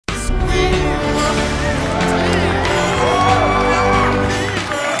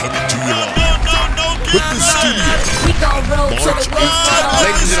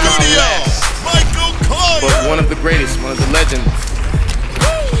greatest, one of the legends.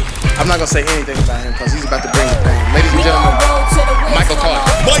 I'm not gonna say anything about him because he's about to bring the pain. Ladies and gentlemen, Michael Colyar.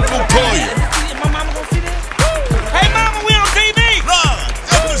 Michael Colyar. My mama gonna see this? Hey mama, we on TV!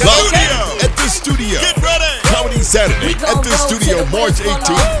 Live at the studio. Get ready. Comedy Saturday at the studio, March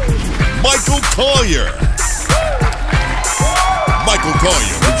 18th. Michael Colyar. Michael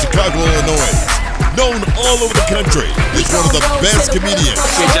Colyar from Chicago, Illinois. Known all over the country. He's one of the best comedians.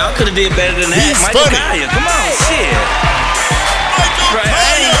 Shit, y'all could have did better than that. He's Michael funny. Colyar, come on, shit. Michael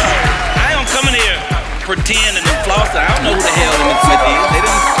Colyar. I ain't coming here pretending and flossing. I don't know who the hell them Smith is. They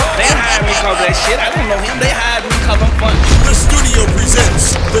didn't hire me because of that shit. I don't know him. They hired me because I'm funny. The studio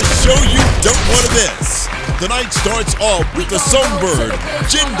presents the show you don't want to miss. The night starts off with the Songbird,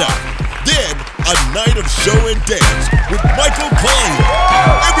 Jinda. Then a night of show and dance with Michael Colyar.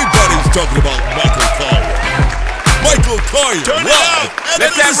 Everybody's talking about Michael Colyar. Michael Colyar live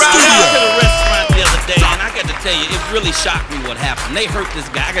at the Let's ride studio. out to the restaurant the other day, and I got to tell you, it really shocked me what happened. They hurt this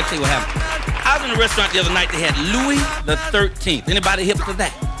guy. I got to tell you what happened. I was in the restaurant the other night. They had Louis the 13th. Anybody hip to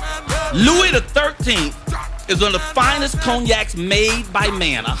that? Louis the 13th is one of the finest cognacs made by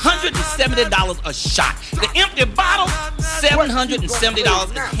man. $170 a shot. The empty bottle, $770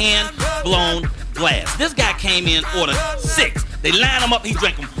 in hand-blown glass. This guy came in, ordered 6. They line him up, he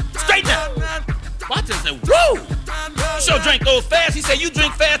drank them straight down. Watch him say, whoa! You sure drink those fast. He said, you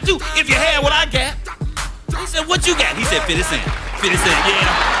drink fast too, if you had what I got. He said, what you got? He said, 50 cents. 50 cents,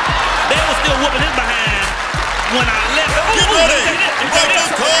 yeah. They were still whooping his behind when I left. Get ready, Michael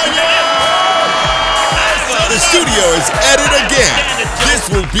Colyar! The studio is at it again.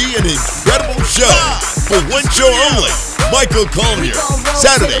 This will be an incredible show. For one show only, Michael Colyar.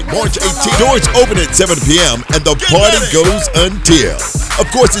 Saturday, March 18th. Doors open at 7 p.m. and the party goes until.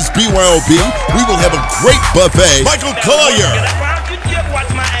 Of course, it's BYOB. We will have a great buffet. Michael Colyar. You ever watch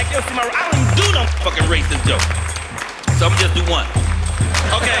my act? I don't even do no fucking racist joke. So I'm just do one.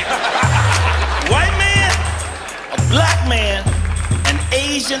 Okay. White man, a black man, an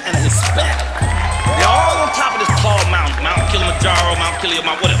Asian, and a Hispanic. They're all on top of this tall mountain, Mount Kilimanjaro, Mount Colyar,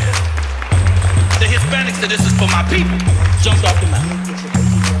 whatever. The Hispanic said, this is for my people. Jumped off the mountain.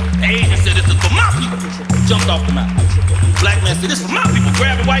 The Asian said, this is for my people. Jumped off the mountain. Black man said, this is for my people.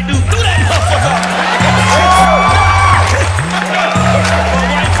 Grab the white dude, do that motherfucker.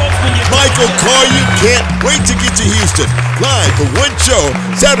 Michael Colyar can't wait to get to Houston. Live for one show,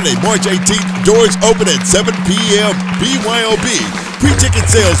 Saturday, March 18th. Doors open at 7 p.m. BYOB. Pre-ticket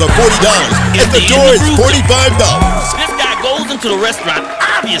sales are $40 and the door is $45. This guy goes into the restaurant.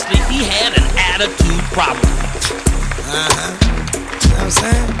 Obviously, he had an attitude problem. You know what I'm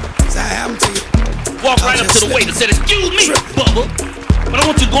saying? That's how it happened to you. Walk right up to the waiter and said, excuse me, Bubba, but I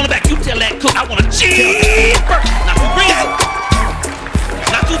want you to go in the back. You tell that cook I want a cheeseburger. Not too greasy,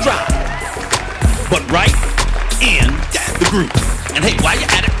 not too dry, but right in the groove. And hey, while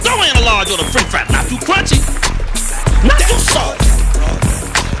you're at it, throw in a large order of french fries. Not too crunchy, not too soft,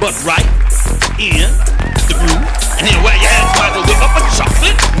 but right in the groove. And then while you're at it, might as well whip up a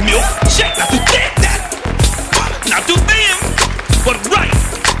chocolate milk shake. Not too thick, not too thin, but right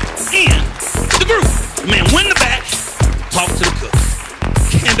in the groove. Man, win the back, talk to the cook.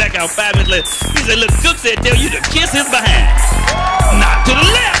 Came back out 5 minutes later. He said, look, cook said tell you to kiss his behind. Not to the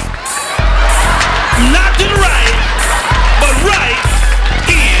left, not to the right, but right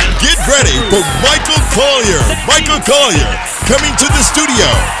in. Get ready for Michael Colyar. Michael Colyar coming to the studio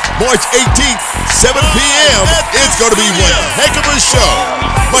March 18th, 7 p.m. It's going to be one heck of a show.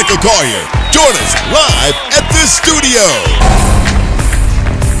 Michael Colyar, join us live at the studio.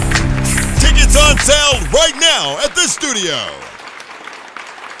 Tickets on sale right now at the studio.